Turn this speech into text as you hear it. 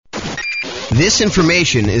This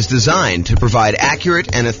information is designed to provide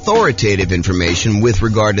accurate and authoritative information with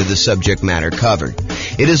regard to the subject matter covered.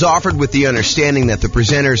 It is offered with the understanding that the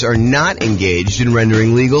presenters are not engaged in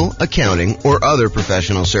rendering legal, accounting, or other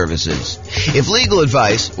professional services. If legal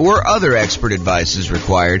advice or other expert advice is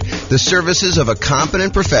required, the services of a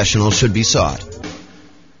competent professional should be sought.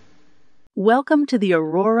 Welcome to the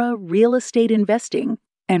Aurora Real Estate Investing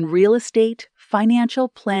and Real Estate Financial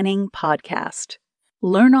Planning Podcast.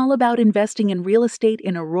 Learn all about investing in real estate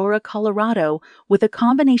in Aurora, Colorado, with a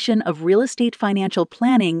combination of real estate financial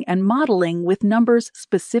planning and modeling with numbers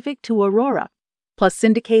specific to Aurora, plus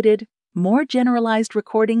syndicated, more generalized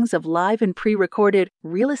recordings of live and pre-recorded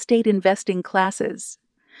real estate investing classes.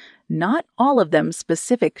 Not all of them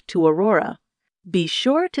specific to Aurora. Be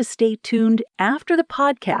sure to stay tuned after the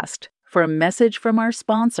podcast for a message from our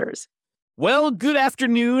sponsors. Well, good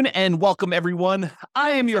afternoon and welcome everyone.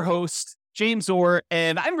 I am your host, James Orr,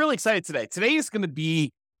 and I'm really excited today. Today is going to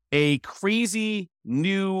be a crazy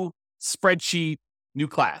new spreadsheet, new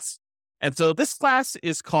class. And so this class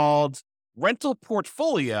is called Rental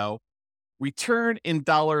Portfolio Return in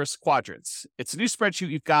Dollars Quadrants. It's a new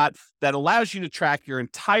spreadsheet you've got that allows you to track your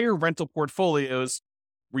entire rental portfolio's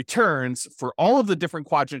returns for all of the different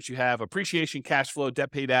quadrants you have: appreciation, cash flow,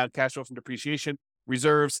 debt pay down, cash flow from depreciation,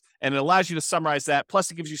 reserves, and it allows you to summarize that. Plus,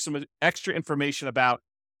 it gives you some extra information about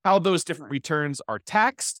how those different returns are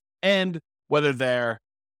taxed and whether they're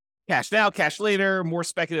cash now, cash later, more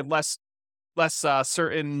speculative, less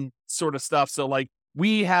certain sort of stuff. So like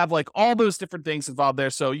we have like all those different things involved there.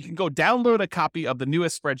 So you can go download a copy of the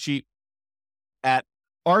newest spreadsheet at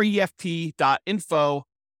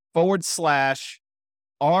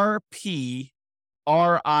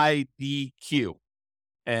refp.info/RPRIDQ.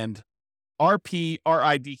 And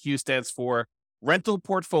RPRIDQ stands for Rental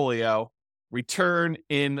Portfolio Return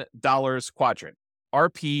in Dollars Quadrant.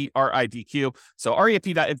 RPRIDQ. So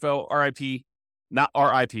refp.info, RIP, not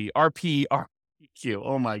RIP, RPRIDQ.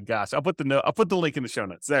 Oh my gosh. I'll put the link in the show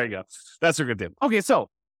notes. There you go. That's what we're gonna do. Okay, so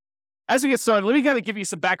as we get started, let me kind of give you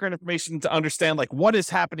some background information to understand like what is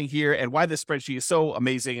happening here and why this spreadsheet is so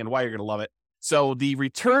amazing and why you're gonna love it. So the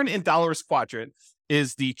Return in Dollars Quadrant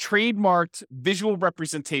is the trademarked visual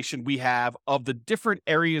representation we have of the different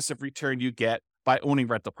areas of return you get by owning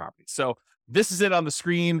rental property. So this is it on the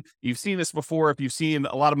screen. You've seen this before if you've seen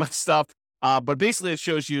a lot of my stuff, but basically it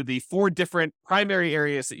shows you the 4 different primary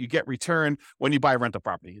areas that you get return when you buy a rental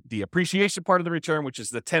property. The appreciation part of the return, which is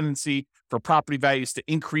the tendency for property values to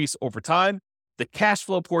increase over time. The cash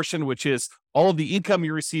flow portion, which is all of the income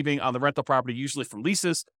you're receiving on the rental property, usually from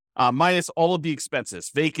leases, minus all of the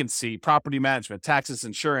expenses: vacancy, property management, taxes,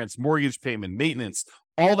 insurance, mortgage payment, maintenance,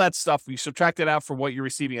 all that stuff. We subtract it out from what you're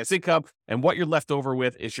receiving as income, and what you're left over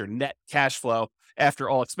with is your net cash flow after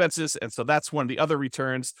all expenses. And so that's one of the other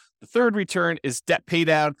returns. The third return is debt pay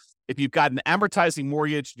down. If you've got an amortizing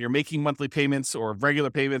mortgage and you're making monthly payments or regular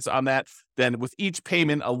payments on that, then with each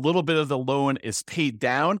payment, a little bit of the loan is paid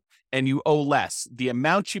down and you owe less. The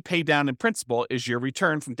amount you pay down in principal is your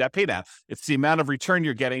return from debt pay down. It's the amount of return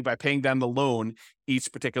you're getting by paying down the loan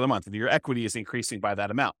each particular month, and your equity is increasing by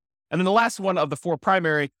that amount. And then the last one of the 4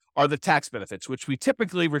 primary are the tax benefits, which we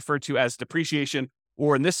typically refer to as depreciation,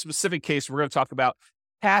 or in this specific case, we're going to talk about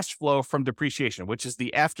cash flow from depreciation, which is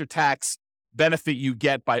the after-tax benefit you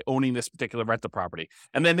get by owning this particular rental property.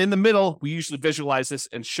 And then in the middle, we usually visualize this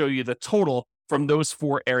and show you the total from those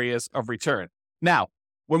 4 areas of return. Now,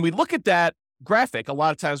 when we look at that graphic, a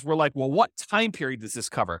lot of times we're like, well, what time period does this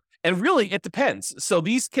cover? And really, it depends. So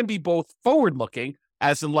these can be both forward-looking,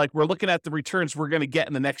 as in like we're looking at the returns we're going to get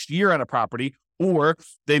in the next year on a property, or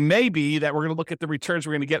they may be that we're going to look at the returns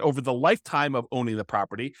we're going to get over the lifetime of owning the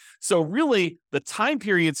property. So really, the time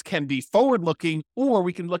periods can be forward-looking, or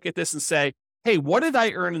we can look at this and say, hey, what did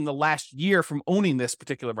I earn in the last year from owning this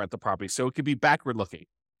particular rental property? So it could be backward-looking.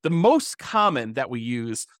 The most common that we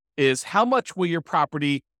use is how much will your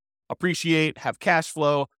property appreciate, have cash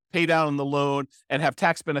flow, pay down on the loan, and have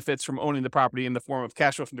tax benefits from owning the property in the form of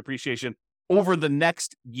cash flow from depreciation over the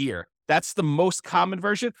next year. That's the most common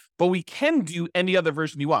version, but we can do any other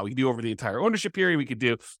version you want. We can do over the entire ownership period. We could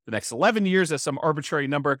do the next 11 years as some arbitrary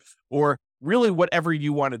number, or really whatever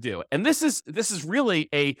you want to do. And this is really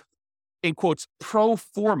a, in quotes, pro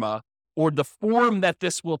forma, or the form that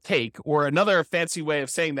this will take, or another fancy way of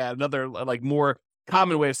saying that, another like more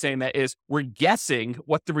common way of saying that is we're guessing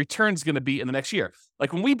what the return is going to be in the next year.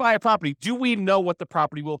 Like when we buy a property, do we know what the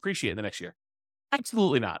property will appreciate in the next year?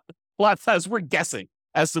 Absolutely not. A lot of times we're guessing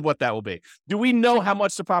as to what that will be. Do we know how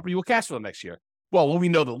much the property will cash flow next year? Well, when we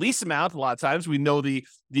know the lease amount, a lot of times we know the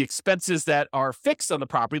expenses that are fixed on the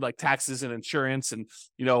property, like taxes and insurance and,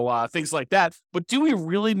 things like that. But do we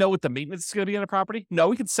really know what the maintenance is going to be on the property? No,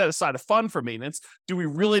 we can set aside a fund for maintenance. Do we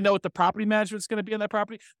really know what the property management is going to be on that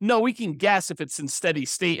property? No, we can guess if it's in steady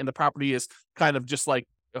state and the property is kind of just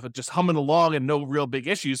humming along and no real big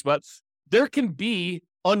issues. But there can be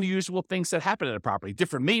unusual things that happen in a property,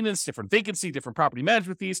 different maintenance, different vacancy, different property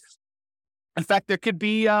management fees. In fact, there could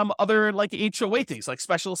be other like HOA things, like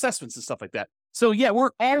special assessments and stuff like that. So yeah,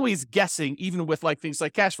 we're always guessing, even with like things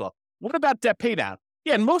like cash flow. What about debt pay down?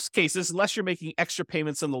 Yeah, in most cases, unless you're making extra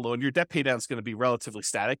payments on the loan, your debt pay down is going to be relatively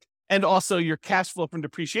static. And also your cash flow from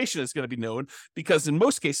depreciation is going to be known because in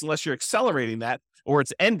most cases, unless you're accelerating that or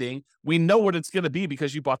it's ending, we know what it's going to be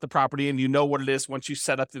because you bought the property and you know what it is once you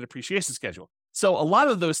set up the depreciation schedule. So a lot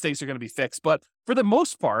of those things are going to be fixed, but for the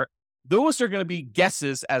most part, those are going to be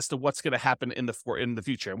guesses as to what's going to happen in the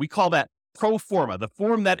future. And we call that pro forma, the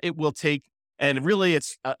form that it will take. And really,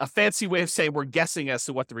 it's a fancy way of saying we're guessing as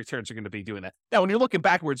to what the returns are going to be doing that. Now, when you're looking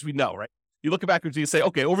backwards, we know, right? You look backwards and you say,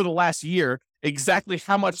 okay, over the last year, exactly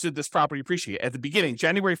how much did this property appreciate? At the beginning,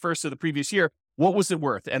 January 1st of the previous year, what was it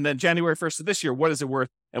worth? And then January 1st of this year, what is it worth?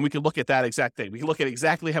 And we can look at that exact thing. We can look at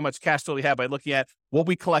exactly how much cash flow we have by looking at what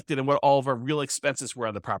we collected and what all of our real expenses were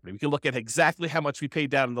on the property. We can look at exactly how much we paid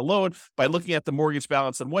down in the loan by looking at the mortgage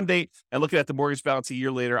balance on one date and looking at the mortgage balance a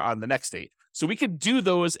year later on the next date. So we can do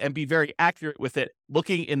those and be very accurate with it,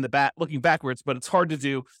 looking backwards, but it's hard to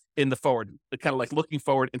do in the forward, kind of like looking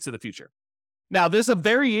forward into the future. Now, there's a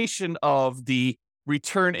variation of the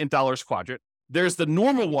return in dollars quadrant. There's the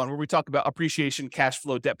normal one where we talk about appreciation, cash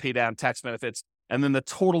flow, debt pay down, tax benefits, and then the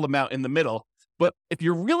total amount in the middle. But if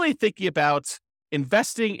you're really thinking about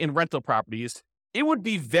investing in rental properties, it would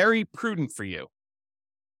be very prudent for you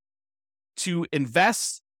to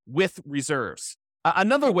invest with reserves.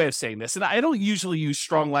 Another way of saying this, and I don't usually use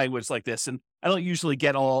strong language like this, and I don't usually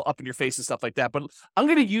get all up in your face and stuff like that, but I'm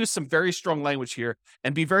going to use some very strong language here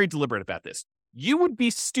and be very deliberate about this. You would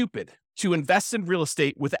be stupid to invest in real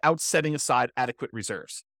estate without setting aside adequate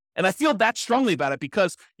reserves. And I feel that strongly about it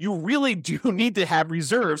because you really do need to have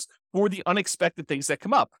reserves for the unexpected things that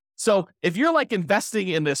come up. So if you're like investing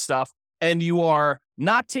in this stuff and you are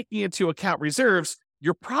not taking into account reserves,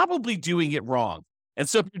 you're probably doing it wrong. And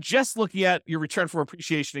so if you're just looking at your return from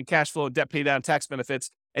appreciation and cash flow, debt pay down, tax benefits,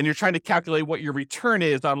 and you're trying to calculate what your return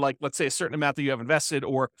is on, like, let's say a certain amount that you have invested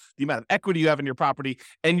or the amount of equity you have in your property,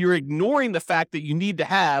 and you're ignoring the fact that you need to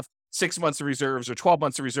have 6 months of reserves or 12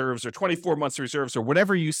 months of reserves or 24 months of reserves or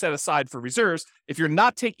whatever you set aside for reserves, if you're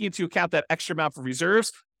not taking into account that extra amount for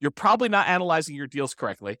reserves, you're probably not analyzing your deals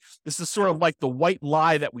correctly. This is sort of like the white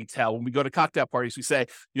lie that we tell when we go to cocktail parties. We say,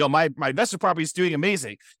 my investment property is doing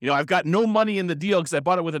amazing. I've got no money in the deal because I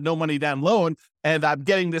bought it with a no money down loan and I'm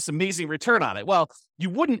getting this amazing return on it. Well, you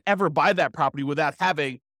wouldn't ever buy that property without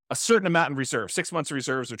having a certain amount in reserve, 6 months of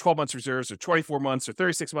reserves or 12 months of reserves or 24 months or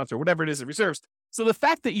 36 months or whatever it is in reserves. So the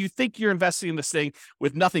fact that you think you're investing in this thing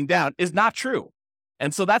with nothing down is not true.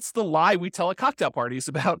 And so that's the lie we tell at cocktail parties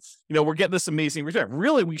about, we're getting this amazing return.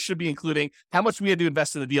 Really, we should be including how much we had to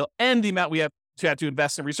invest in the deal and the amount we have to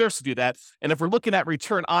invest in reserves to do that. And if we're looking at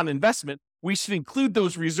return on investment, we should include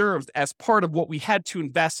those reserves as part of what we had to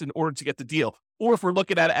invest in order to get the deal. Or if we're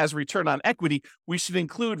looking at it as return on equity, we should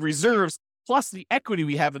include reserves plus the equity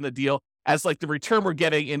we have in the deal as like the return we're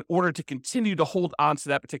getting in order to continue to hold on to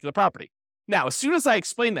that particular property. Now, as soon as I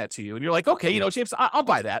explain that to you and you're like, okay, James, I'll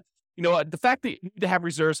buy that. The fact that you need to have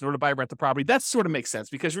reserves in order to buy a rental property, that sort of makes sense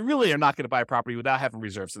because we really are not going to buy a property without having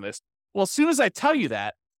reserves in this. Well, as soon as I tell you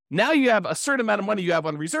that, now you have a certain amount of money you have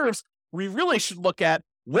on reserves, we really should look at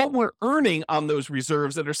what we're earning on those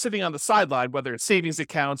reserves that are sitting on the sideline, whether it's savings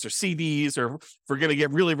accounts or CDs, or if we're going to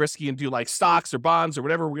get really risky and do like stocks or bonds or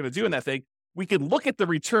whatever we're going to do in that thing. We can look at the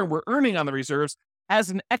return we're earning on the reserves as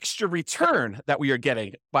an extra return that we are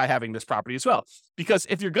getting by having this property as well. Because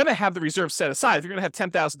if you're going to have the reserve set aside, if you're going to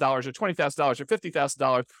have $10,000 or $20,000 or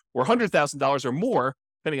 $50,000 or $100,000 or more,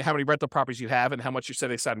 depending on how many rental properties you have and how much you're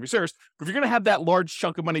setting aside in reserves, but if you're going to have that large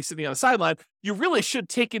chunk of money sitting on the sideline, you really should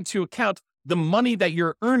take into account the money that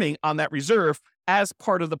you're earning on that reserve as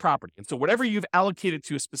part of the property. And so whatever you've allocated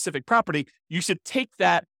to a specific property, you should take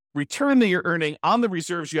that return that you're earning on the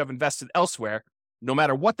reserves you have invested elsewhere, no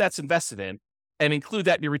matter what that's invested in, and include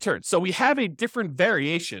that in your return. So we have a different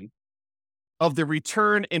variation of the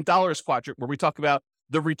return in dollars quadrant where we talk about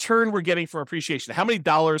the return we're getting from appreciation, how many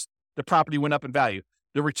dollars the property went up in value,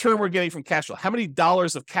 the return we're getting from cash flow, how many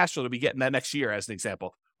dollars of cash flow do we get in that next year as an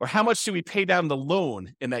example, or how much do we pay down the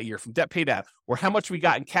loan in that year from debt pay down, or how much we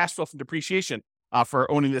got in cash flow from depreciation. for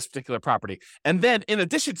owning this particular property. And then in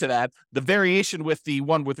addition to that, the variation with the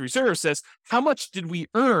one with reserves says, how much did we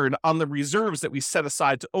earn on the reserves that we set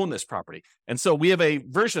aside to own this property? And so we have a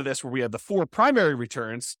version of this where we have the 4 primary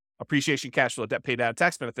returns: appreciation, cash flow, debt paid down,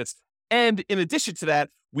 tax benefits. And in addition to that,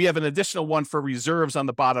 we have an additional one for reserves on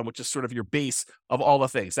the bottom, which is sort of your base of all the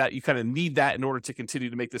things that you kind of need that in order to continue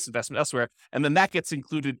to make this investment elsewhere. And then that gets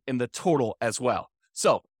included in the total as well.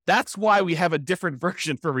 So that's why we have a different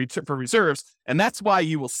version for reserves. And that's why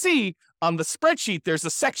you will see on the spreadsheet, there's a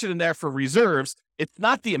section in there for reserves. It's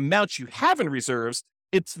not the amount you have in reserves.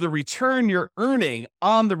 It's the return you're earning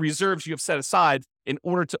on the reserves you have set aside in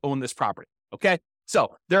order to own this property. Okay.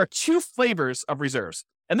 So there are 2 flavors of reserves.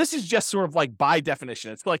 And this is just sort of like by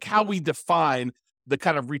definition. It's like how we define the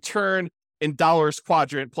kind of return in dollars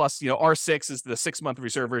quadrant plus, R6 is the 6-month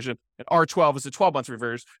reserve version and R12 is the 12-month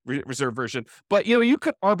reserve version. But, you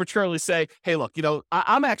could arbitrarily say, hey, look,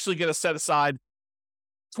 I'm actually going to set aside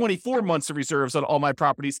 24 months of reserves on all my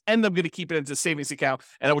properties, and I'm going to keep it into a savings account,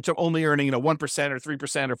 and which I'm only earning, 1% or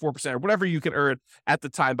 3% or 4% or whatever you can earn at the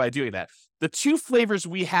time by doing that. The 2 flavors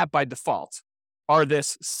we have by default are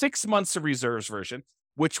this 6 months of reserves version,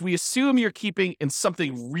 which we assume you're keeping in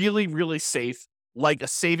something really, really safe, like a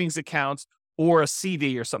savings account or a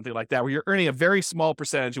CD or something like that, where you're earning a very small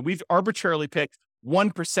percentage. And we've arbitrarily picked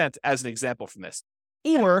 1% as an example from this.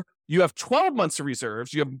 Or you have 12 months of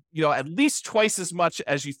reserves. You have, at least twice as much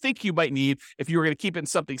as you think you might need if you were going to keep it in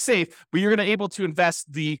something safe, but you're going to be able to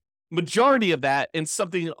invest the majority of that in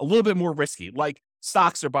something a little bit more risky, like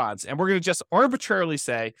stocks or bonds. And we're going to just arbitrarily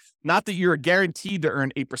say, not that you're guaranteed to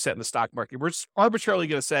earn 8% in the stock market. We're just arbitrarily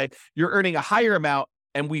going to say you're earning a higher amount.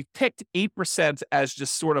 And we picked 8% as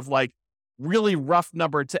just sort of like really rough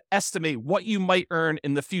number to estimate what you might earn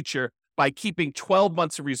in the future by keeping 12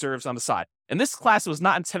 months of reserves on the side. And this class was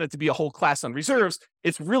not intended to be a whole class on reserves.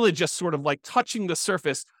 It's really just sort of like touching the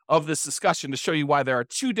surface of this discussion to show you why there are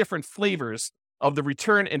 2 different flavors of the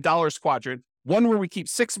return in dollars quadrant. One where we keep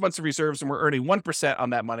 6 months of reserves and we're earning 1% on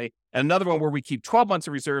that money, and another one where we keep 12 months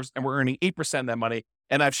of reserves and we're earning 8% on that money.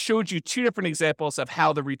 And I've showed you 2 different examples of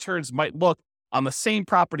how the returns might look on the same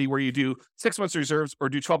property where you do 6 months of reserves or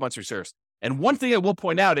do 12 months of reserves. And one thing I will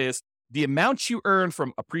point out is the amount you earn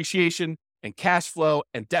from appreciation and cash flow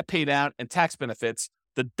and debt pay down and tax benefits,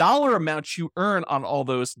 the dollar amount you earn on all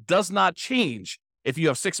those does not change if you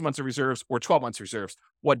have 6 months of reserves or 12 months of reserves.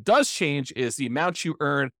 What does change is the amount you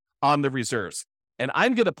earn on the reserves. And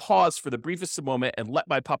I'm going to pause for the briefest moment and let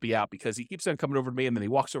my puppy out because he keeps on coming over to me and then he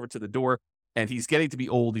walks over to the door and he's getting to be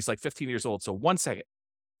old. He's like 15 years old. So 1 second.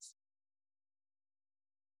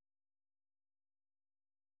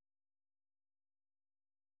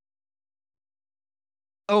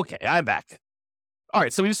 Okay, I'm back. All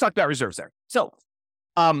right, so we just talked about reserves there. So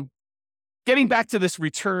getting back to this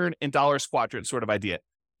return in dollars quadrant sort of idea,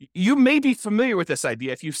 you may be familiar with this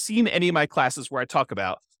idea if you've seen any of my classes where I talk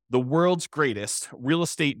about the world's greatest real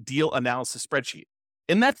estate deal analysis spreadsheet.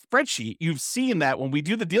 In that spreadsheet, you've seen that when we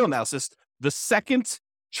do the deal analysis, the second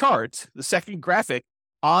chart, the second graphic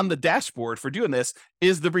on the dashboard for doing this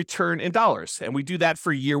is the return in dollars. And we do that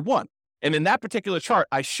for year 1. And in that particular chart,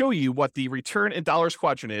 I show you what the return in dollars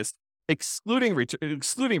quadrant is, excluding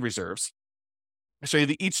reserves. I show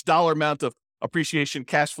you each dollar amount of appreciation,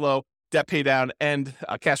 cash flow, debt pay down, and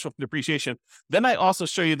cash flow from depreciation. Then I also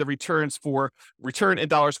show you the returns for return in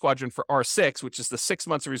dollars quadrant for R6, which is the 6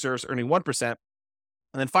 months of reserves earning 1%. And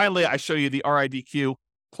then finally, I show you the RIDQ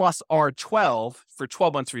plus R12 for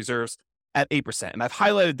 12 months reserves at 8%. And I've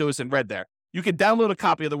highlighted those in red there. You can download a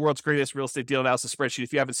copy of the world's greatest real estate deal analysis spreadsheet.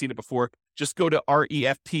 If you haven't seen it before, just go to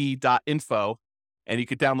refp.info and you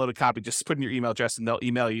can download a copy. Just put in your email address and they'll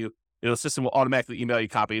email you. The system will automatically email you a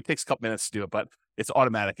copy. It takes a couple minutes to do it, but it's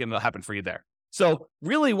automatic and it'll happen for you there. So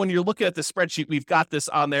really, when you're looking at the spreadsheet, we've got this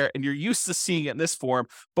on there and you're used to seeing it in this form,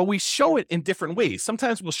 but we show it in different ways.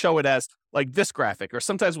 Sometimes we'll show it as like this graphic, or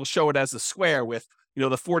sometimes we'll show it as a square with,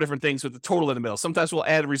 the 4 different things with the total in the middle. Sometimes we'll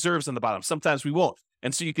add reserves on the bottom. Sometimes we won't.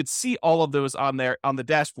 And so you could see all of those on there on the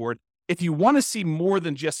dashboard. If you want to see more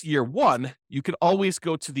than just year 1, you can always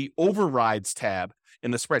go to the overrides tab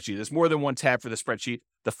in the spreadsheet. There's more than one tab for the spreadsheet.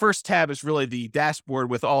 The first tab is really the dashboard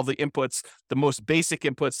with all the inputs, the most basic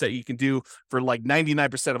inputs that you can do for like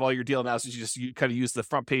 99% of all your deal analysis. You kind of use the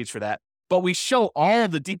front page for that. But we show all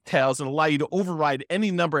the details and allow you to override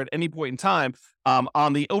any number at any point in time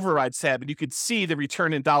on the overrides tab. And you could see the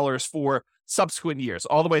return in dollars for subsequent years,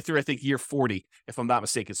 all the way through, I think, year 40, if I'm not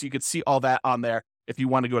mistaken. So you could see all that on there if you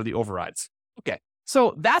want to go to the overrides. Okay,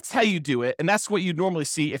 so that's how you do it. And that's what you'd normally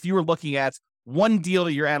see if you were looking at one deal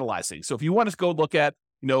that you're analyzing. So if you want to go look at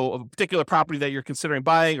a particular property that you're considering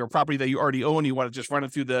buying or property that you already own, you want to just run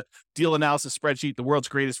it through the deal analysis spreadsheet, the world's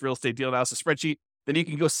greatest real estate deal analysis spreadsheet, then you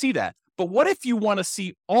can go see that. But what if you want to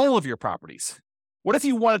see all of your properties? What if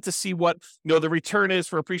you wanted to see what the return is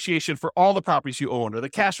for appreciation for all the properties you own, or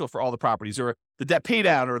the cash flow for all the properties, or the debt pay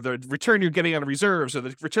down, or the return you're getting on reserves, or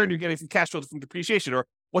the return you're getting from cash flow from depreciation, or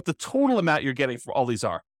what the total amount you're getting for all these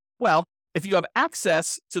are? Well, if you have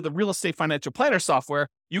access to the Real Estate Financial Planner software,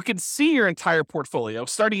 you can see your entire portfolio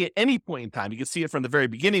starting at any point in time. You can see it from the very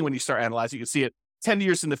beginning when you start analyzing. You can see it 10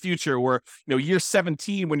 years in the future, or year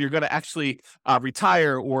 17 when you're going to actually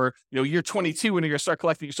retire, or year 22 when you're going to start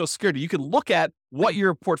collecting your Social Security. You can look at what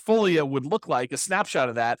your portfolio would look like, a snapshot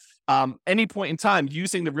of that, any point in time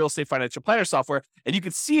using the Real Estate Financial Planner software, and you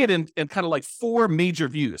can see it in kind of like 4 major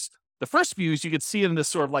views. The first view is you can see it in this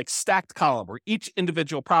sort of like stacked column where each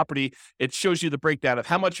individual property, it shows you the breakdown of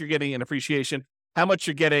how much you're getting in appreciation, how much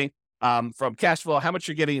you're getting from cash flow, how much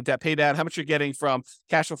you're getting in debt pay down, how much you're getting from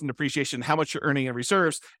cash flow from depreciation, how much you're earning in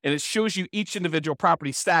reserves. And it shows you each individual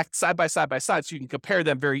property stacked side by side so you can compare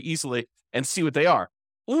them very easily and see what they are.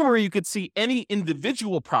 Or you could see any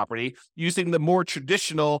individual property using the more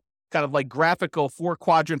traditional kind of like graphical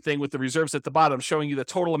 4-quadrant thing with the reserves at the bottom, showing you the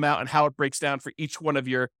total amount and how it breaks down for each one of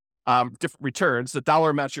your different returns, the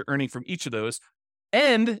dollar amounts you're earning from each of those.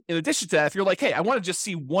 And in addition to that, if you're like, hey, I want to just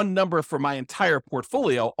see one number for my entire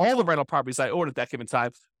portfolio, all the rental properties I own at that given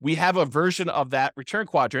time, we have a version of that return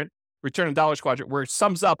in dollars quadrant, where it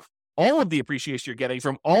sums up all of the appreciation you're getting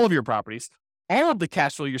from all of your properties, all of the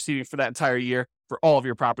cash flow you're receiving for that entire year for all of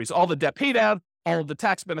your properties, all the debt pay down, all of the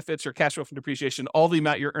tax benefits or cash flow from depreciation, all the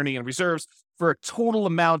amount you're earning in reserves, for a total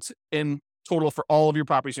amount in total for all of your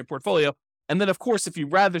properties in your portfolio. And then, of course, if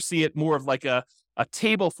you'd rather see it more of like a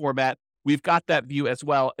table format, we've got that view as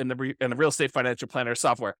well in the Real Estate Financial Planner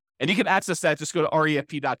software. And you can access that. Just go to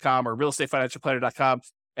refp.com or realestatefinancialplanner.com,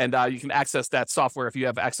 and you can access that software if you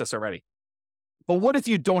have access already. But what if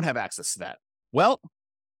you don't have access to that? Well,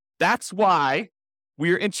 that's why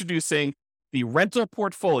we are introducing the rental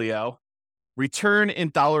portfolio return in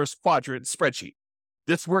dollars quadrant spreadsheet.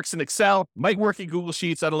 This works in Excel, might work in Google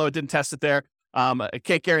Sheets. I don't know. I didn't test it there. I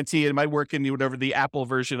can't guarantee it might work in whatever the Apple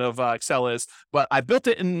version of Excel is, but I built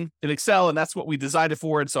it in Excel, and that's what we designed it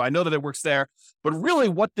for. And so I know that it works there. But really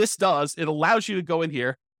what this does, it allows you to go in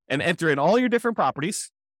here and enter in all your different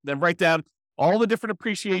properties, then write down all the different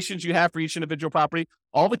appreciations you have for each individual property,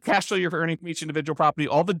 all the cash flow you're earning from each individual property,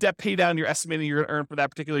 all the debt pay down you're estimating you're going to earn for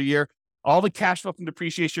that particular year, all the cash flow from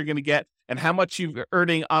depreciation you're going to get, and how much you're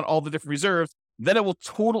earning on all the different reserves. Then it will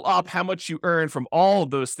total up how much you earn from all of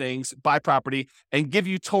those things by property and give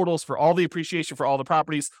you totals for all the appreciation for all the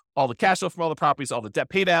properties, all the cash flow from all the properties, all the debt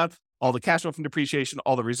pay down, all the cash flow from depreciation,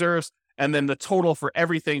 all the reserves, and then the total for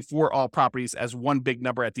everything for all properties as one big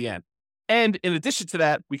number at the end. And in addition to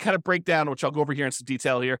that, we kind of break down, which I'll go over here in some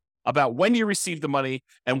detail here, about when you receive the money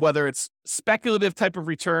and whether it's speculative type of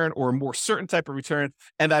return or a more certain type of return.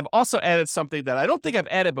 And I've also added something that I don't think I've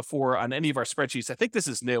added before on any of our spreadsheets. I think this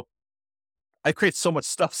is new. I create so much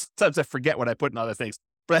stuff, sometimes I forget what I put in other things.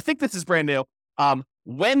 But I think this is brand new.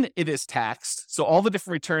 When it is taxed, so all the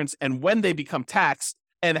different returns and when they become taxed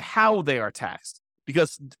and how they are taxed.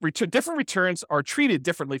 Because different returns are treated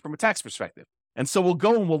differently from a tax perspective. And so we'll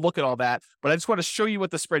go and we'll look at all that. But I just want to show you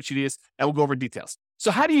what the spreadsheet is, and we'll go over details.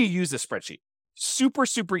 So how do you use this spreadsheet? Super,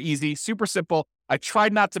 super easy, super simple. I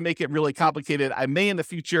tried not to make it really complicated. I may in the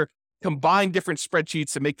future combine different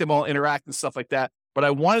spreadsheets and make them all interact and stuff like that. But I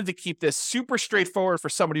wanted to keep this super straightforward for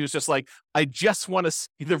somebody who's just like, I just want to see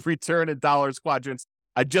the return in dollars quadrants.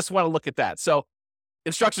 I just want to look at that. So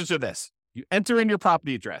instructions are this. You enter in your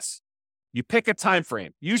property address. You pick a time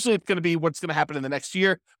frame. Usually it's going to be what's going to happen in the next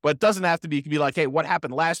year, but it doesn't have to be. It can be like, hey, what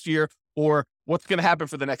happened last year, or what's going to happen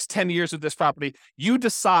for the next 10 years of this property. You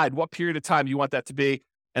decide what period of time you want that to be,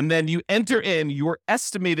 and then you enter in your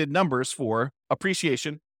estimated numbers for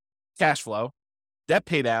appreciation, cash flow, debt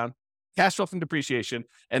pay down, cash flow from depreciation,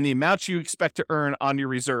 and the amount you expect to earn on your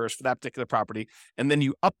reserves for that particular property. And then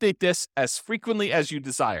you update this as frequently as you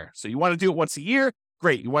desire. So you want to do it once a year?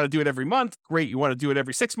 Great. You want to do it every month? Great. You want to do it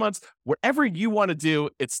every 6 months? Whatever you want to do,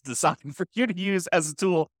 it's designed for you to use as a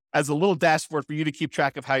tool, as a little dashboard for you to keep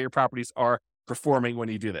track of how your properties are performing when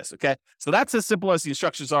you do this. Okay. So that's as simple as the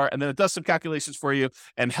instructions are. And then it does some calculations for you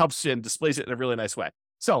and helps you and displays it in a really nice way.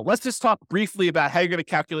 So let's just talk briefly about how you're going to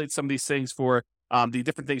calculate some of these things for the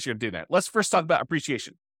different things you're going to do now. Let's first talk about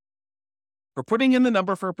appreciation. For putting in the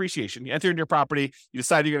number for appreciation, you enter in your property, you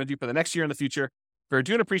decide you're going to do for the next year in the future. For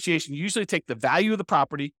doing appreciation, you usually take the value of the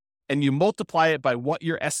property and you multiply it by what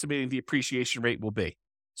you're estimating the appreciation rate will be.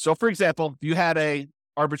 So for example, if you had a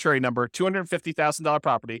arbitrary number, $250,000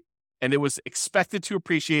 property, and it was expected to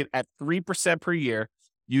appreciate at 3% per year,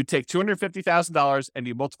 you'd take $250,000 and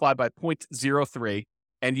you multiply by 0.03,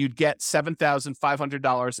 and you'd get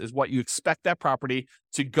 $7,500 is what you expect that property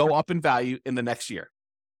to go up in value in the next year.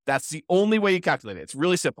 That's the only way you calculate it. It's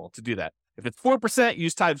really simple to do that. If it's 4%, you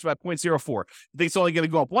use times by 0.04. If you think it's only going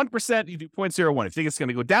to go up 1%, you do 0.01. If you think it's going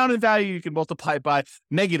to go down in value, you can multiply it by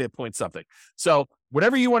negative point something. So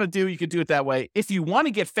whatever you want to do, you can do it that way. If you want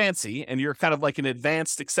to get fancy and you're kind of like an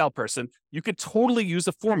advanced Excel person, you could totally use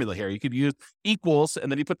a formula here. You could use equals, and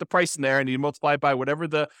then you put the price in there and you multiply it by whatever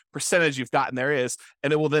the percentage you've gotten there is,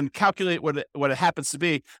 and it will then calculate what it happens to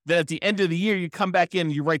be. Then at the end of the year, you come back in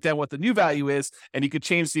and you write down what the new value is, and you could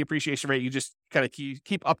change the appreciation rate. You just kind of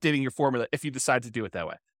keep updating your formula if you decide to do it that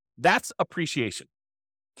way. That's appreciation.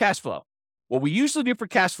 Cash flow. What we usually do for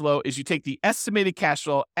cash flow is you take the estimated cash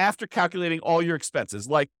flow after calculating all your expenses,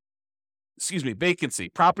 like, vacancy,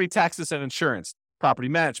 property taxes and insurance, property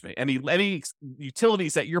management, any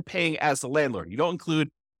utilities that you're paying as the landlord. You don't include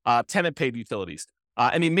tenant paid utilities,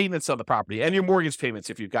 any maintenance on the property, and your mortgage payments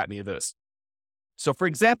if you've got any of those. So for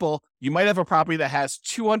example, you might have a property that has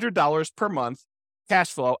 $200 per month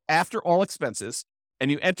cash flow after all expenses,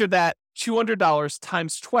 and you enter that $200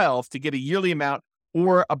 times 12 to get a yearly amount,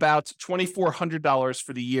 or about $2,400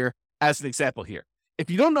 for the year as an example here. If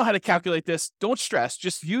you don't know how to calculate this, don't stress.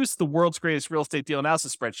 Just use the world's greatest real estate deal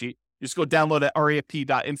analysis spreadsheet. Just go download at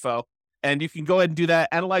rafp.info, and you can go ahead and do that,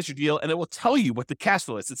 analyze your deal, and it will tell you what the cash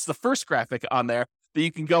flow is. It's the first graphic on there that you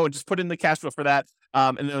can go and just put in the cash flow for that,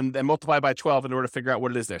 and then multiply by 12 in order to figure out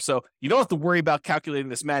what it is there. So you don't have to worry about calculating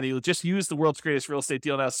this manually. Just use the world's greatest real estate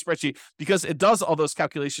deal analysis spreadsheet, because it does all those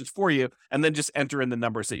calculations for you, and then just enter in the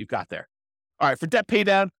numbers that you've got there. All right, for debt pay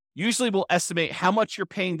down, usually we'll estimate how much you're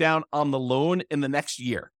paying down on the loan in the next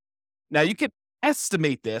year. Now, you can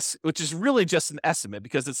estimate this, which is really just an estimate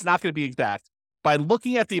because it's not going to be exact, by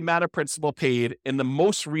looking at the amount of principal paid in the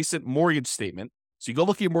most recent mortgage statement. So you go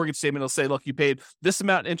look at your mortgage statement, it'll say, look, you paid this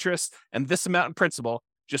amount in interest and this amount in principal.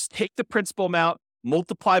 Just take the principal amount,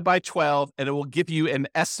 multiply by 12, and it will give you an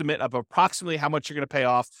estimate of approximately how much you're going to pay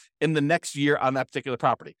off in the next year on that particular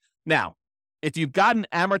property. Now, if you've got an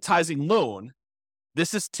amortizing loan,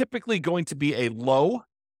 this is typically going to be a low,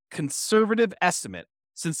 conservative estimate,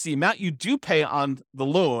 since the amount you do pay on the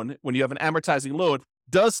loan when you have an amortizing loan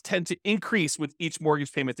does tend to increase with each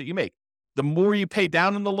mortgage payment that you make. The more you pay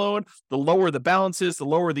down on the loan, the lower the balance is, the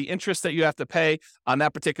lower the interest that you have to pay on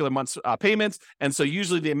that particular month's payments. And so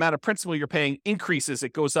usually the amount of principal you're paying increases.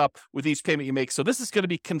 It goes up with each payment you make. So this is going to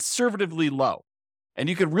be conservatively low. And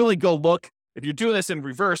you can really go look. If you're doing this in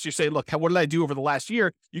reverse, you say, look, what did I do over the last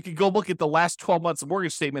year? You can go look at the last 12 months of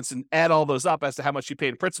mortgage statements and add all those up as to how much you paid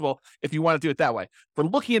in principal if you want to do it that way. For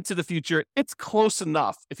looking into the future, it's close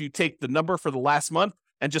enough if you take the number for the last month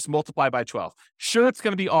and just multiply by 12. Sure, it's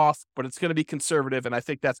going to be off, but it's going to be conservative, and I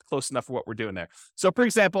think that's close enough for what we're doing there. So, for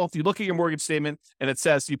example, if you look at your mortgage statement and it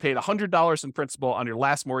says you paid $100 in principal on your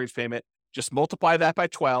last mortgage payment, just multiply that by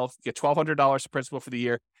 12, get $1,200 in principal for the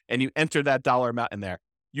year, and you enter that dollar amount in there.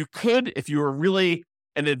 You could, if you were really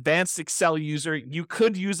an advanced Excel user, you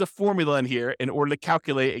could use a formula in here in order to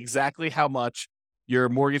calculate exactly how much your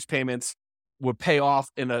mortgage payments would pay off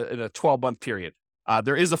in a 12-month period.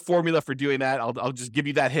 There is a formula for doing that. I'll just give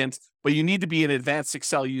you that hint, but you need to be an advanced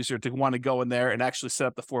Excel user to want to go in there and actually set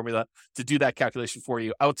up the formula to do that calculation for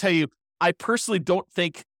you. I'll tell you, I personally don't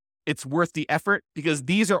think it's worth the effort because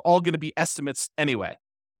these are all going to be estimates anyway.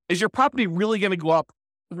 Is your property really going to go up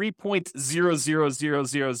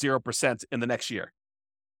 3.00000% in the next year?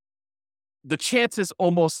 The chance is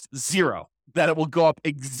almost zero that it will go up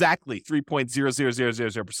exactly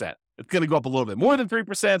 3.00000%. It's going to go up a little bit more than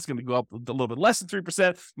 3%. It's going to go up a little bit less than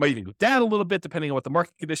 3%. Might even go down a little bit depending on what the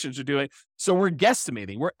market conditions are doing. So we're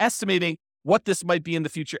guesstimating. We're estimating what this might be in the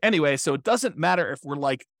future anyway. So it doesn't matter if we're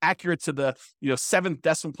like accurate to the seventh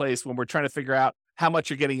decimal place when we're trying to figure out how much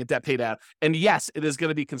you're getting in debt pay down. And yes, it is going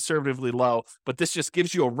to be conservatively low, but this just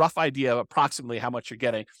gives you a rough idea of approximately how much you're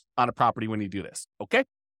getting on a property when you do this. Okay.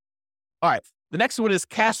 All right. The next one is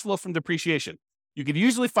cash flow from depreciation. You can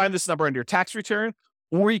usually find this number on your tax return,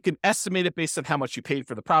 or you can estimate it based on how much you paid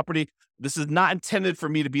for the property. This is not intended for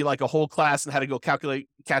me to be like a whole class and how to go calculate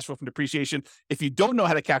cash flow from depreciation. If you don't know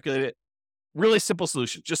how to calculate it, really simple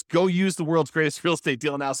solution. Just go use the world's greatest real estate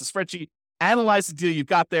deal analysis spreadsheet, analyze the deal you've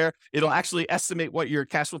got there. It'll actually estimate what your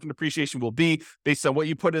cash flow from depreciation will be based on what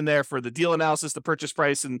you put in there for the deal analysis, the purchase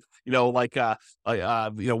price, and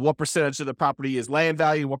what percentage of the property is land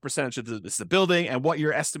value, what percentage of is the building, and what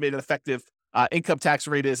your estimated effective income tax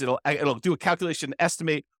rate is. It'll do a calculation,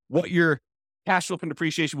 estimate what your cash flow from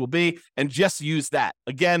depreciation will be, and just use that.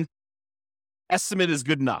 Again, estimate is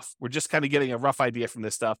good enough. We're just kind of getting a rough idea from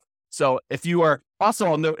this stuff. So if you are also,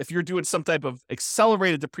 I'll note, if you're doing some type of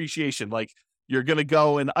accelerated depreciation, like you're going to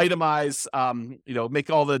go and itemize, make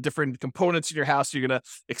all the different components in your house. You're going to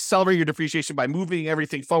accelerate your depreciation by moving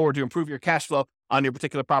everything forward to improve your cash flow on your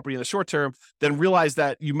particular property in the short term. Then realize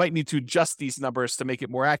that you might need to adjust these numbers to make it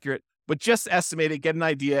more accurate, but just estimate it, get an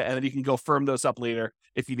idea, and then you can go firm those up later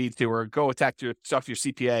if you need to, or go talk to your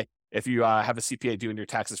CPA if you have a CPA doing your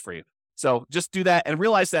taxes for you. So just do that and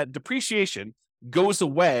realize that depreciation goes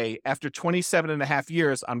away after 27 and a half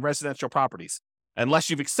years on residential properties, unless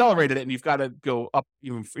you've accelerated it and you've got to go up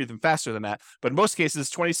even faster than that. But in most cases,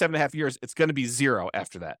 27 and a half years, it's going to be zero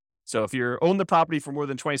after that. So if you own the property for more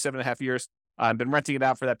than 27 and a half years and been renting it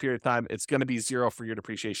out for that period of time, it's going to be zero for your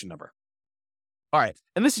depreciation number. All right.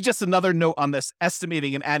 And this is just another note on this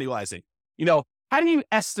estimating and annualizing. How do you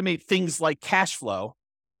estimate things like cash flow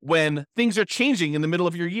when things are changing in the middle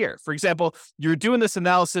of your year? For example, you're doing this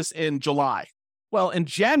analysis in July. Well, in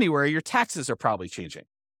January, your taxes are probably changing.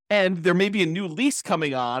 And there may be a new lease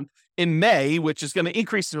coming on in May, which is going to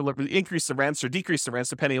increase the rents or decrease the rents,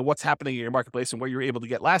 depending on what's happening in your marketplace and what you were able to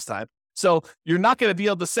get last time. So you're not going to be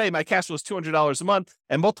able to say my cash flow is $200 a month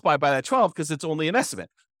and multiply by that 12 because it's only an estimate.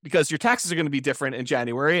 Because your taxes are going to be different in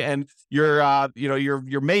January, and your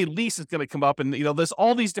May lease is going to come up, and there's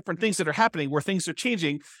all these different things that are happening where things are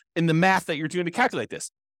changing in the math that you're doing to calculate this.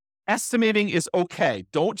 Estimating is okay.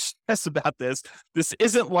 Don't stress about this. This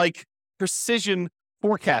isn't like precision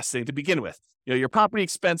forecasting to begin with. Your property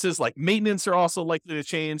expenses like maintenance are also likely to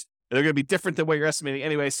change. They're going to be different than what you're estimating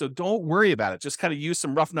anyway. So don't worry about it. Just kind of use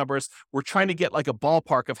some rough numbers. We're trying to get like a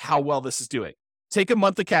ballpark of how well this is doing. Take a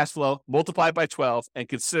month of cash flow, multiply it by 12, and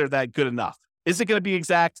consider that good enough. Is it going to be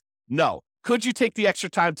exact? No. Could you take the extra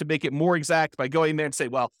time to make it more exact by going there and say,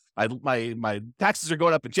 well, my taxes are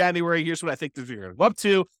going up in January. Here's what I think they're going to go up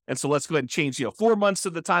to. And so let's go ahead and change 4 months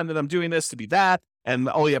of the time that I'm doing this to be that. And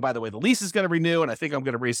oh yeah, by the way, the lease is going to renew, and I think I'm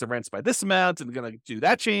going to raise the rents by this amount and going to do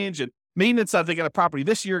that change. And maintenance, I think on a property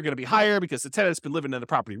this year going to be higher because the tenant's been living in the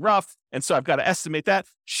property rough. And so I've got to estimate that.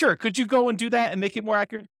 Sure. Could you go and do that and make it more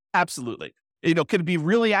accurate? Absolutely. Could it be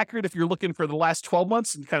really accurate if you're looking for the last 12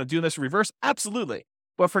 months and kind of doing this in reverse? Absolutely.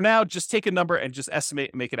 But for now, just take a number and just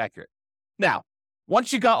estimate and make it accurate. Now,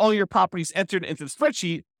 once you got all your properties entered into the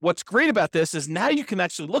spreadsheet, what's great about this is now you can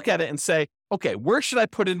actually look at it and say, okay, where should I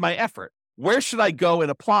put in my effort? Where should I go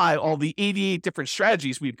and apply all the 88 different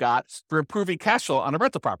strategies we've got for improving cash flow on a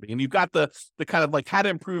rental property? And you've got the kind of like how to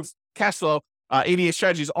improve cash flow 88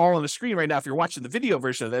 strategies all on the screen right now if you're watching the video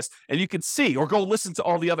version of this, and you can see or go listen to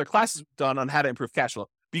all the other classes done on how to improve cash flow.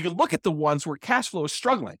 But you can look at the ones where cash flow is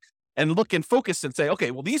struggling and look and focus and say, okay,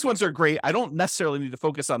 well, these ones are great. I don't necessarily need to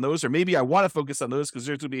focus on those, or maybe I want to focus on those because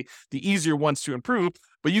those would be the easier ones to improve.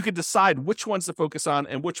 But you can decide which ones to focus on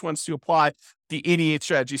and which ones to apply the 88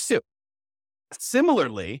 strategies to.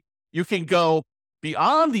 Similarly, you can go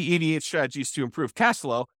beyond the 88 strategies to improve cash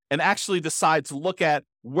flow and actually decide to look at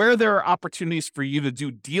where there are opportunities for you to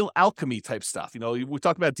do deal alchemy type stuff. We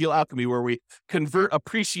talk about deal alchemy where we convert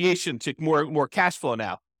appreciation to more cash flow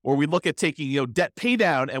now, or we look at taking, debt pay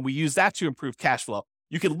down and we use that to improve cash flow.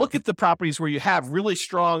 You can look at the properties where you have really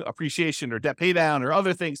strong appreciation or debt pay down or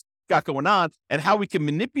other things got going on and how we can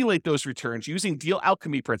manipulate those returns using deal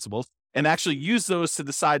alchemy principles and actually use those to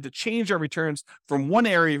decide to change our returns from one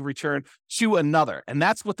area of return to another. And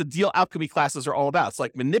that's what the deal alchemy classes are all about. It's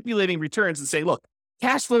like manipulating returns and say, look,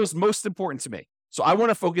 cash flow is most important to me. So I want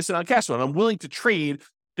to focus in on cash flow. And I'm willing to trade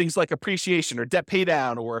things like appreciation or debt pay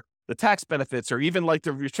down or the tax benefits or even like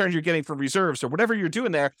the returns you're getting from reserves or whatever you're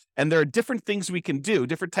doing there. And there are different things we can do,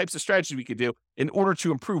 different types of strategies we can do in order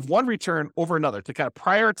to improve one return over another, to kind of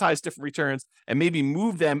prioritize different returns and maybe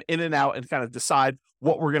move them in and out and kind of decide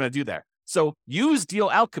what we're going to do there. So use deal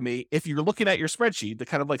alchemy if you're looking at your spreadsheet, the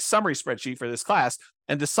kind of like summary spreadsheet for this class,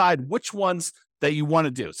 and decide which ones that you want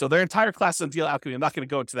to do. So their entire class on deal alchemy, I'm not going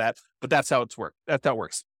to go into that, but that's how it's worked. That's how it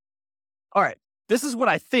works. All right. This is what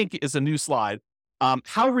I think is a new slide.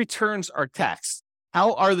 How returns are taxed.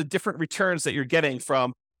 How are the different returns that you're getting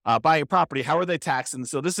from buying a property? How are they taxed? And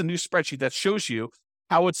so this is a new spreadsheet that shows you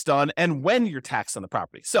how it's done and when you're taxed on the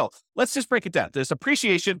property. So let's just break it down. There's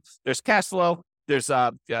appreciation, there's cash flow, there's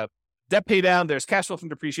debt pay down, there's cash flow from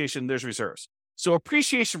depreciation, there's reserves. So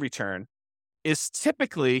appreciation return is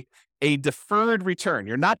typically a deferred return.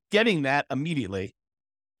 You're not getting that immediately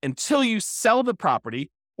until you sell the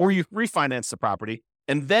property or you refinance the property,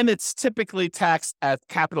 and then it's typically taxed as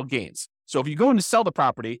capital gains. So if you go in to sell the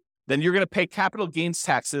property, then you're going to pay capital gains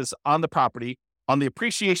taxes on the property on the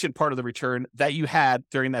appreciation part of the return that you had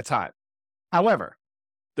during that time. However,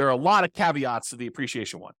 there are a lot of caveats to the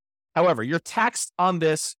appreciation one. However, you're taxed on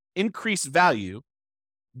this increased value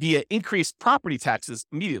via increased property taxes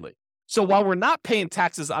immediately. So while we're not paying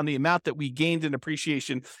taxes on the amount that we gained in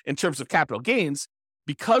appreciation in terms of capital gains,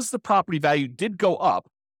 because the property value did go up,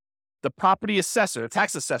 the property assessor, the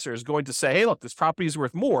tax assessor, is going to say, hey, look, this property is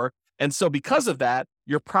worth more. And so because of that,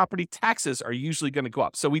 your property taxes are usually going to go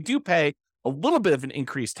up. So we do pay a little bit of an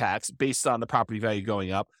increased tax based on the property value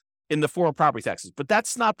going up in the form of property taxes. But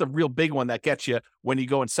that's not the real big one that gets you when you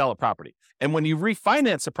go and sell a property. And when you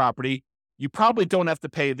refinance a property, you probably don't have to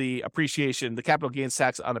pay the appreciation, the capital gains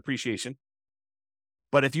tax on appreciation.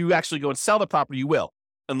 But if you actually go and sell the property, you will,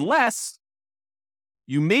 unless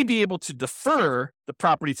you may be able to defer the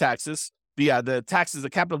property taxes, the taxes, the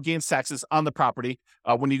capital gains taxes on the property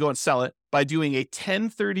when you go and sell it by doing a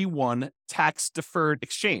 1031 tax deferred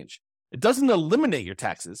exchange. It doesn't eliminate your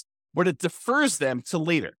taxes, but it defers them to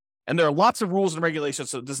later. And there are lots of rules and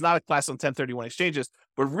regulations, so it does not apply on 1031 exchanges,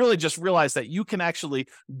 but really just realize that you can actually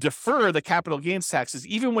defer the capital gains taxes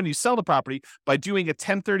even when you sell the property by doing a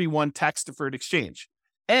 1031 tax deferred exchange.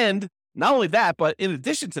 And not only that, but in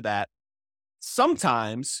addition to that,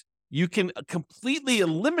 sometimes you can completely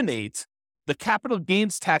eliminate the capital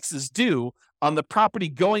gains taxes due on the property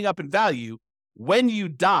going up in value when you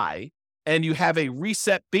die and you have a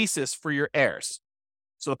reset basis for your heirs.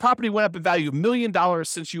 So the property went up in value $1 million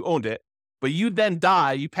since you owned it, but you then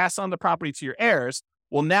die, you pass on the property to your heirs.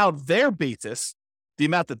 Well, now their basis, the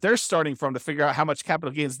amount that they're starting from to figure out how much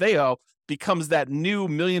capital gains they owe, becomes that new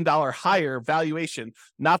 $1 million higher valuation,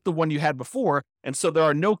 not the one you had before. And so there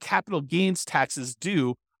are no capital gains taxes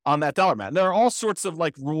due on that dollar amount. And there are all sorts of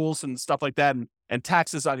like rules and stuff like that and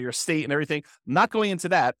taxes on your estate and everything. I'm not going into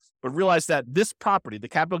that, but realize that this property, the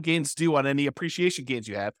capital gains due on any appreciation gains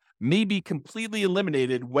you have, may be completely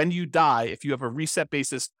eliminated when you die if you have a reset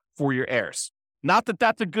basis for your heirs. Not that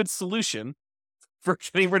that's a good solution for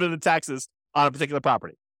getting rid of the taxes on a particular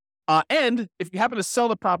property. And if you happen to sell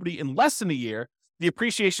the property in less than a year, the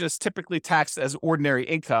appreciation is typically taxed as ordinary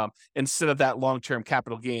income instead of that long-term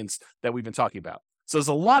capital gains that we've been talking about. So there's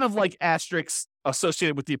a lot of like asterisks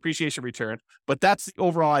associated with the appreciation return, but that's the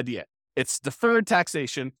overall idea. It's deferred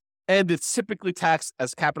taxation, and it's typically taxed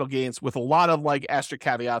as capital gains with a lot of like asterisk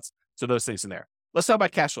caveats to those things in there. Let's talk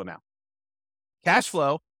about cash flow now. Cash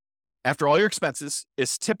flow, after all your expenses,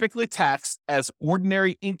 is typically taxed as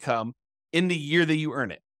ordinary income in the year that you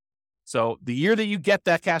earn it. So the year that you get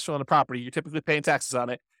that cash flow on the property, you're typically paying taxes on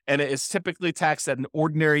it, and it is typically taxed at an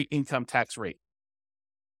ordinary income tax rate.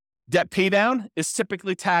 Debt paydown is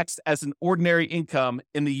typically taxed as an ordinary income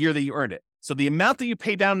in the year that you earned it. So the amount that you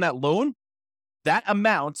pay down that loan, that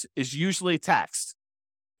amount is usually taxed.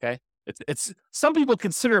 Okay. It's some people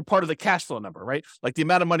consider it part of the cash flow number, right? Like the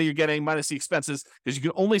amount of money you're getting minus the expenses, because you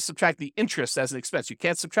can only subtract the interest as an expense. You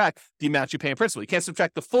can't subtract the amount you pay in principal. You can't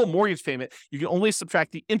subtract the full mortgage payment. You can only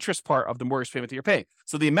subtract the interest part of the mortgage payment that you're paying.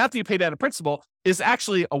 So the amount that you pay down in principal is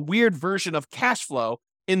actually a weird version of cash flow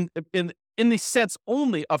in the sense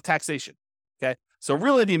only of taxation. Okay. So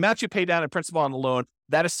really the amount you pay down in principal on the loan,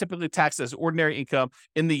 that is typically taxed as ordinary income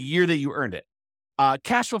in the year that you earned it.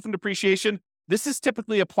 Cash flow from depreciation, this is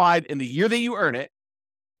typically applied in the year that you earn it,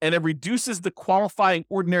 and it reduces the qualifying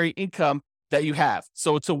ordinary income that you have.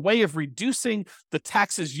 So it's a way of reducing the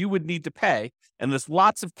taxes you would need to pay. And there's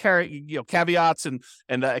lots of caveats and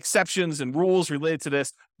exceptions and rules related to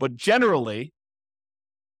this. But generally,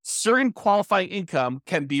 certain qualifying income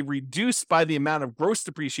can be reduced by the amount of gross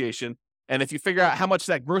depreciation. And if you figure out how much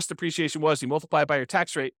that gross depreciation was, you multiply it by your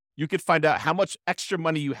tax rate, you could find out how much extra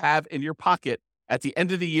money you have in your pocket at the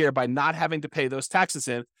end of the year by not having to pay those taxes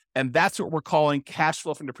in. And that's what we're calling cash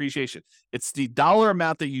flow from depreciation. It's the dollar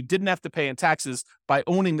amount that you didn't have to pay in taxes by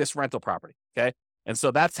owning this rental property. Okay. And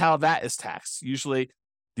so that's how that is taxed. Usually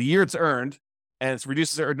the year it's earned, and it's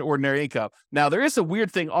reduced as ordinary income. Now, there is a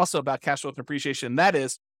weird thing also about cash flow from depreciation. And that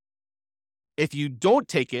is, if you don't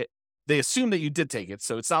take it, they assume that you did take it.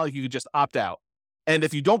 So it's not like you could just opt out. And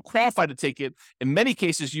if you don't qualify to take it, in many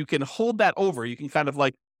cases, you can hold that over. You can kind of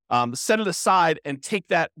like set it aside and take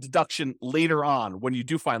that deduction later on when you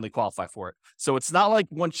do finally qualify for it. So it's not like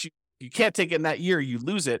once you can't take it in that year, you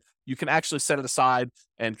lose it. You can actually set it aside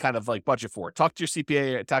and kind of like budget for it. Talk to your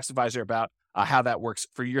CPA or tax advisor about how that works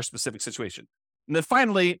for your specific situation. And then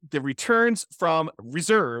finally, the returns from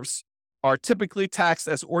reserves are typically taxed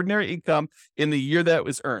as ordinary income in the year that it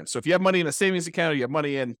was earned. So if you have money in a savings account, or you have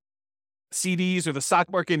money in CDs or the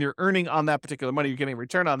stock market, and you're earning on that particular money, you're getting a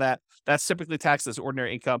return on that, that's typically taxed as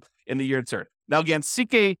ordinary income in the year it's earned. Now, again,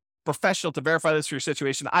 seek a professional to verify this for your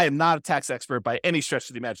situation. I am not a tax expert by any stretch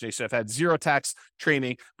of the imagination. I've had zero tax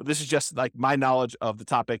training, but this is just like my knowledge of the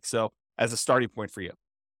topic. So as a starting point for you.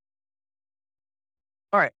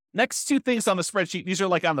 All right, next two things on the spreadsheet. These are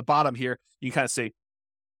like on the bottom here. You can kind of see.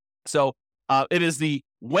 So it is the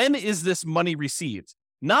when is this money received?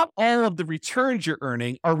 Not all of the returns you're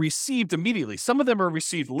earning are received immediately. Some of them are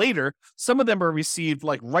received later. Some of them are received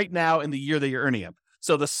like right now in the year that you're earning them.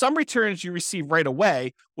 So the some returns you receive right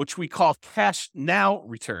away, which we call cash now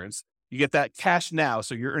returns, you get that cash now,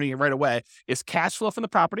 so you're earning it right away, is cash flow from the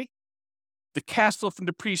property. The cash flow from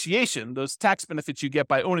depreciation, those tax benefits you get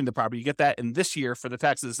by owning the property, you get that in this year for the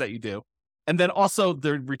taxes that you do. And then also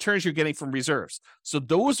the returns you're getting from reserves. So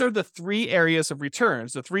those are the three areas of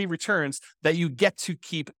returns, the three returns that you get to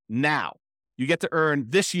keep now. You get to earn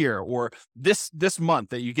this year or this month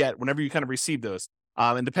that you get whenever you kind of receive those.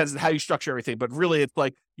 It depends on how you structure everything, but really it's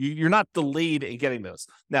like you're not delayed in getting those.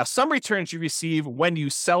 Now, some returns you receive when you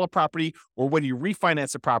sell a property or when you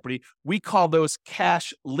refinance a property, we call those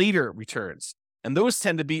cash later returns. And those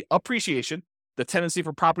tend to be appreciation, the tendency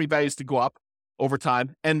for property values to go up over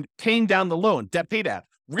time, and paying down the loan, debt pay down.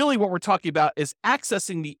 Really what we're talking about is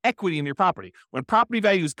accessing the equity in your property. When property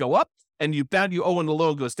values go up and you owe and the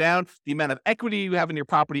loan goes down, the amount of equity you have in your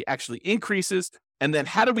property actually increases. And then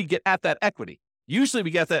how do we get at that equity? Usually we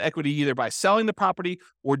get that equity either by selling the property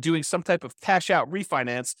or doing some type of cash out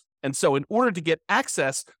refinance. And so in order to get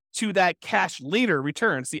access to that cash later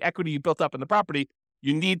returns, the equity you built up in the property,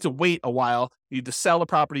 you need to wait a while. You need to sell the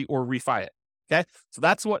property or refi it. Okay, so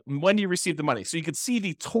that's when you receive the money. So you can see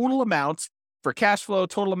the total amount for cash flow,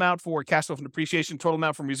 total amount for cash flow from depreciation, total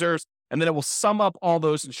amount from reserves, and then it will sum up all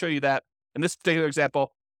those and show you that. In this particular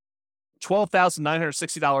example,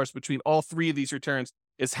 $12,960 between all three of these returns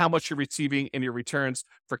is how much you're receiving in your returns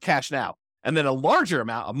for cash now. And then a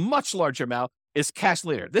much larger amount is cash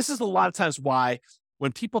later. This is a lot of times why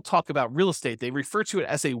when people talk about real estate, they refer to it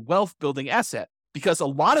as a wealth building asset because a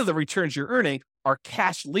lot of the returns you're earning are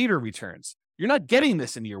cash later returns. You're not getting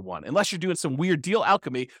this in year one unless you're doing some weird deal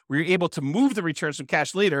alchemy where you're able to move the returns from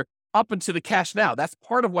cash later up into the cash now. That's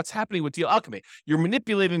part of what's happening with deal alchemy. You're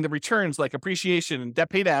manipulating the returns like appreciation and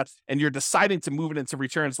debt paid out, and you're deciding to move it into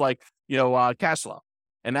returns like, cash flow.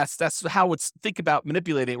 And that's how it's think about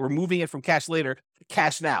manipulating it. We're moving it from cash later to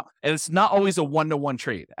cash now. And it's not always a one-to-one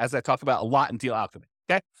trade, as I talk about a lot in deal alchemy.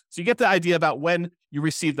 Okay. So you get the idea about when you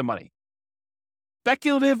receive the money.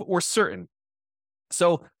 Speculative or certain.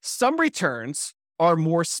 So some returns are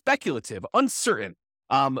more speculative, uncertain,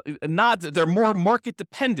 they're more market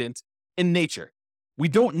dependent in nature. We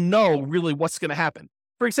don't know really what's going to happen.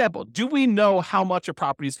 For example, do we know how much a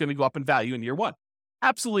property is going to go up in value in year one?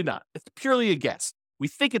 Absolutely not. It's purely a guess. We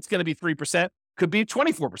think it's going to be 3%, could be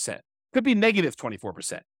 24%, could be negative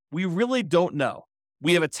 24%. We really don't know.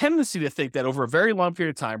 We have a tendency to think that over a very long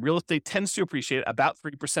period of time, real estate tends to appreciate about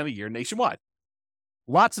 3% a year nationwide.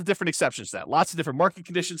 Lots of different exceptions to that, lots of different market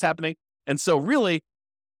conditions happening. And so really,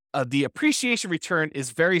 the appreciation return is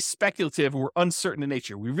very speculative or uncertain in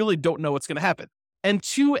nature. We really don't know what's going to happen. And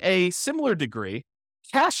to a similar degree,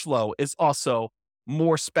 cash flow is also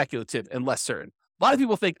more speculative and less certain. A lot of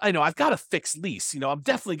people think, I know, I've got a fixed lease. I'm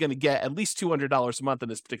definitely going to get at least $200 a month in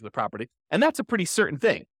this particular property. And that's a pretty certain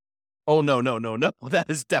thing. Oh, no. That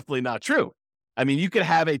is definitely not true. I mean, you could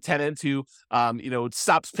have a tenant who,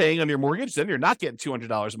 stops paying on your mortgage, then you're not getting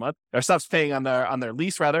 $200 a month, or stops paying on their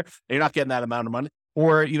lease rather, and you're not getting that amount of money.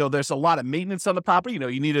 Or, there's a lot of maintenance on the property.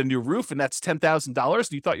 You need a new roof, and that's $10,000.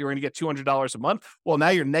 And you thought you were going to get $200 a month. Well, now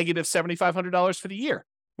you're negative $7,500 for the year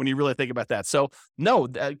when you really think about that. So no,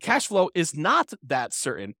 cash flow is not that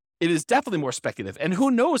certain. It is definitely more speculative. And who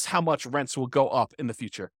knows how much rents will go up in the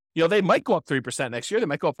future? They might go up 3% next year. They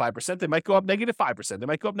might go up 5%. They might go up negative 5%. They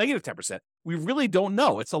might go up negative 10%. We really don't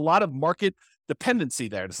know. It's a lot of market dependency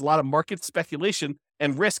there. There's a lot of market speculation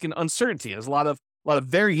and risk and uncertainty. There's a lot of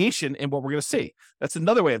variation in what we're going to see. That's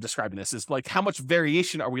another way of describing this is like how much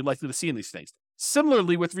variation are we likely to see in these things?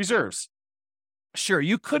 Similarly with reserves. Sure,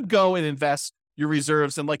 you could go and invest your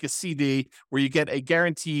reserves in like a CD where you get a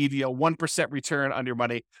guaranteed 1% return on your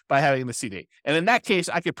money by having the CD. And in that case,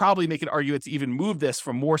 I could probably make an argument to even move this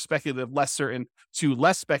from more speculative, less certain to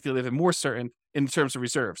less speculative and more certain in terms of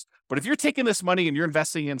reserves. But if you're taking this money and you're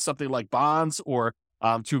investing in something like bonds or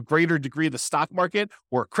to a greater degree the stock market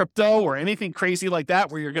or crypto or anything crazy like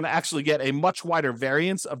that, where you're going to actually get a much wider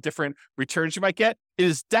variance of different returns you might get, it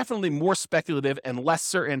is definitely more speculative and less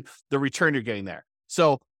certain the return you're getting there.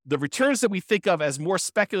 So the returns that we think of as more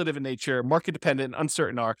speculative in nature, market dependent and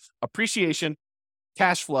uncertain are appreciation,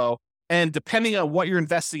 cash flow, and depending on what you're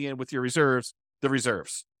investing in with your reserves, the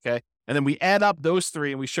reserves, okay? And then we add up those three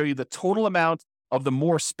and we show you the total amount of the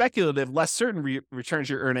more speculative, less certain returns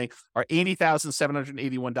you're earning are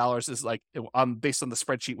 $80,781 is like based on the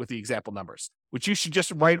spreadsheet with the example numbers, which you should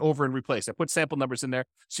just write over and replace. I put sample numbers in there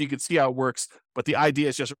so you can see how it works, but the idea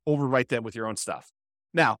is just overwrite them with your own stuff.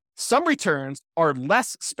 Now, some returns are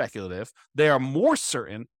less speculative. They are more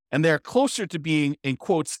certain, and they're closer to being, in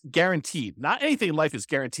quotes, guaranteed. Not anything in life is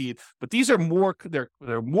guaranteed, but these are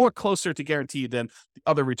they're more closer to guaranteed than the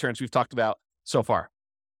other returns we've talked about so far.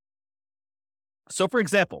 So, for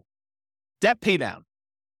example, debt pay down.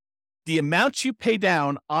 The amount you pay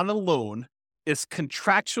down on a loan is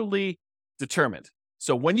contractually determined.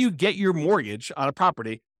 So when you get your mortgage on a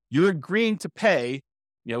property, you're agreeing to pay,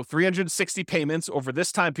 360 payments over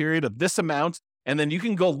this time period of this amount. And then you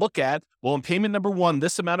can go look at, well, in payment number 1,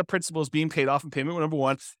 this amount of principal is being paid off in payment number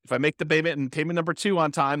 1. If I make the payment in payment number 2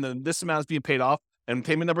 on time, then this amount is being paid off in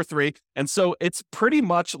payment number 3. And so it's pretty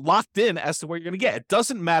much locked in as to what you're going to get. It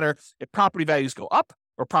doesn't matter if property values go up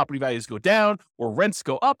or property values go down or rents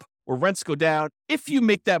go up or rents go down. If you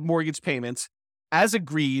make that mortgage payment as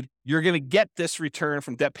agreed, you're going to get this return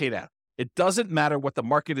from debt pay down. It doesn't matter what the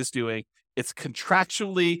market is doing. It's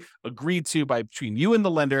contractually agreed to between you and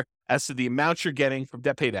the lender as to the amount you're getting from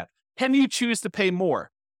debt pay down. Can you choose to pay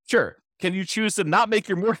more? Sure. Can you choose to not make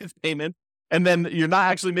your mortgage payment and then you're not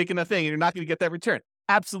actually making a thing and you're not going to get that return?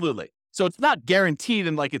 Absolutely. So it's not guaranteed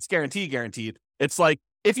and like it's guaranteed. It's like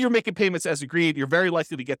if you're making payments as agreed, you're very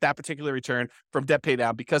likely to get that particular return from debt pay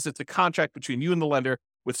down because it's a contract between you and the lender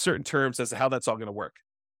with certain terms as to how that's all going to work.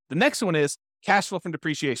 The next one is cash flow from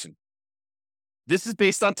depreciation. This is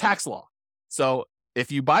based on tax law. So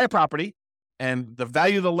if you buy a property and the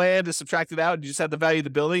value of the land is subtracted out, and you just have the value of the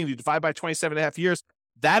building and you divide by 27 and a half years,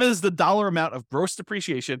 that is the dollar amount of gross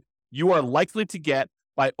depreciation you are likely to get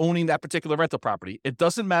by owning that particular rental property. It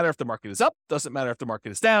doesn't matter if the market is up, doesn't matter if the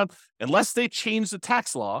market is down, unless they change the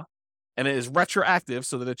tax law and it is retroactive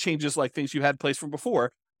so that it changes like things you had in place from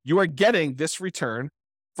before, you are getting this return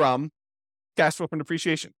from cash flow from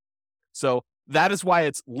depreciation. So that is why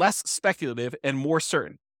it's less speculative and more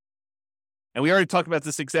certain. And we already talked about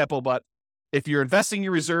this example, but if you're investing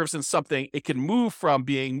your reserves in something, it can move from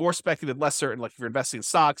being more speculative, less certain, like if you're investing in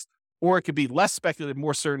stocks, or it could be less speculative,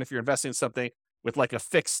 more certain if you're investing in something with like a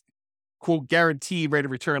fixed, quote, guaranteed rate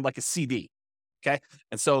of return, like a CD. Okay.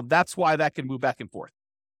 And so that's why that can move back and forth.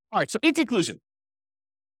 All right. So in conclusion,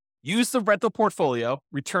 use the rental portfolio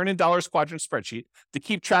return in dollars quadrant spreadsheet to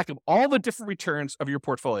keep track of all the different returns of your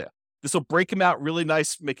portfolio. This will break them out really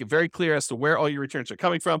nice, make it very clear as to where all your returns are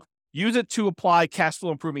coming from. Use it to apply cash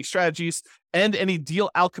flow improving strategies and any deal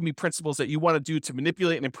alchemy principles that you want to do to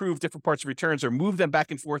manipulate and improve different parts of returns or move them back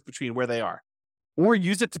and forth between where they are. Or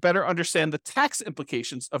use it to better understand the tax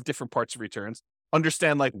implications of different parts of returns,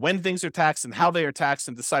 understand like when things are taxed and how they are taxed,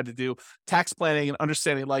 and decide to do tax planning and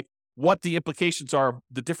understanding like what the implications are,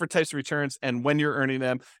 the different types of returns and when you're earning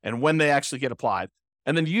them and when they actually get applied.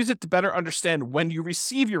 And then use it to better understand when you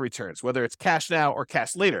receive your returns, whether it's cash now or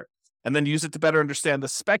cash later. And then use it to better understand the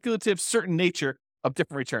speculative, certain nature of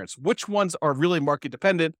different returns. Which ones are really market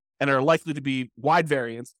dependent and are likely to be wide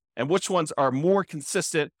variance, and which ones are more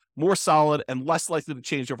consistent, more solid, and less likely to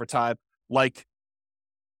change over time, like,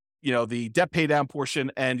 the debt pay down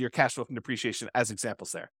portion and your cash flow from depreciation as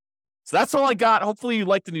examples there. So that's all I got. Hopefully you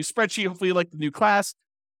like the new spreadsheet. Hopefully you like the new class.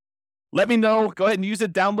 Let me know. Go ahead and use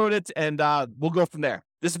it, download it, and we'll go from there.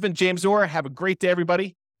 This has been James Orr. Have a great day,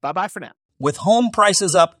 everybody. Bye-bye for now. With home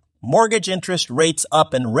prices up, mortgage interest rates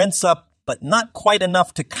up, and rents up, but not quite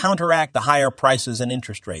enough to counteract the higher prices and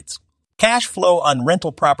interest rates. Cash flow on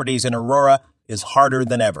rental properties in Aurora is harder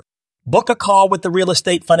than ever. Book a call with the Real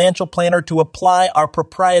Estate Financial Planner to apply our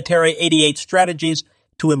proprietary 88 strategies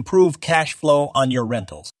to improve cash flow on your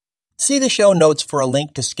rentals. See the show notes for a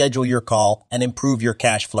link to schedule your call and improve your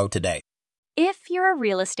cash flow today. If you're a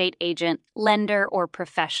real estate agent, lender, or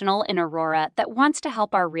professional in Aurora that wants to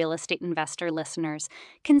help our real estate investor listeners,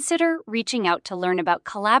 consider reaching out to learn about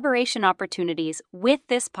collaboration opportunities with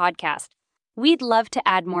this podcast. We'd love to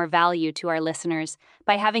add more value to our listeners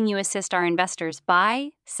by having you assist our investors buy,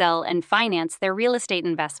 sell, and finance their real estate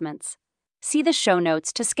investments. See the show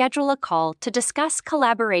notes to schedule a call to discuss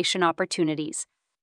collaboration opportunities.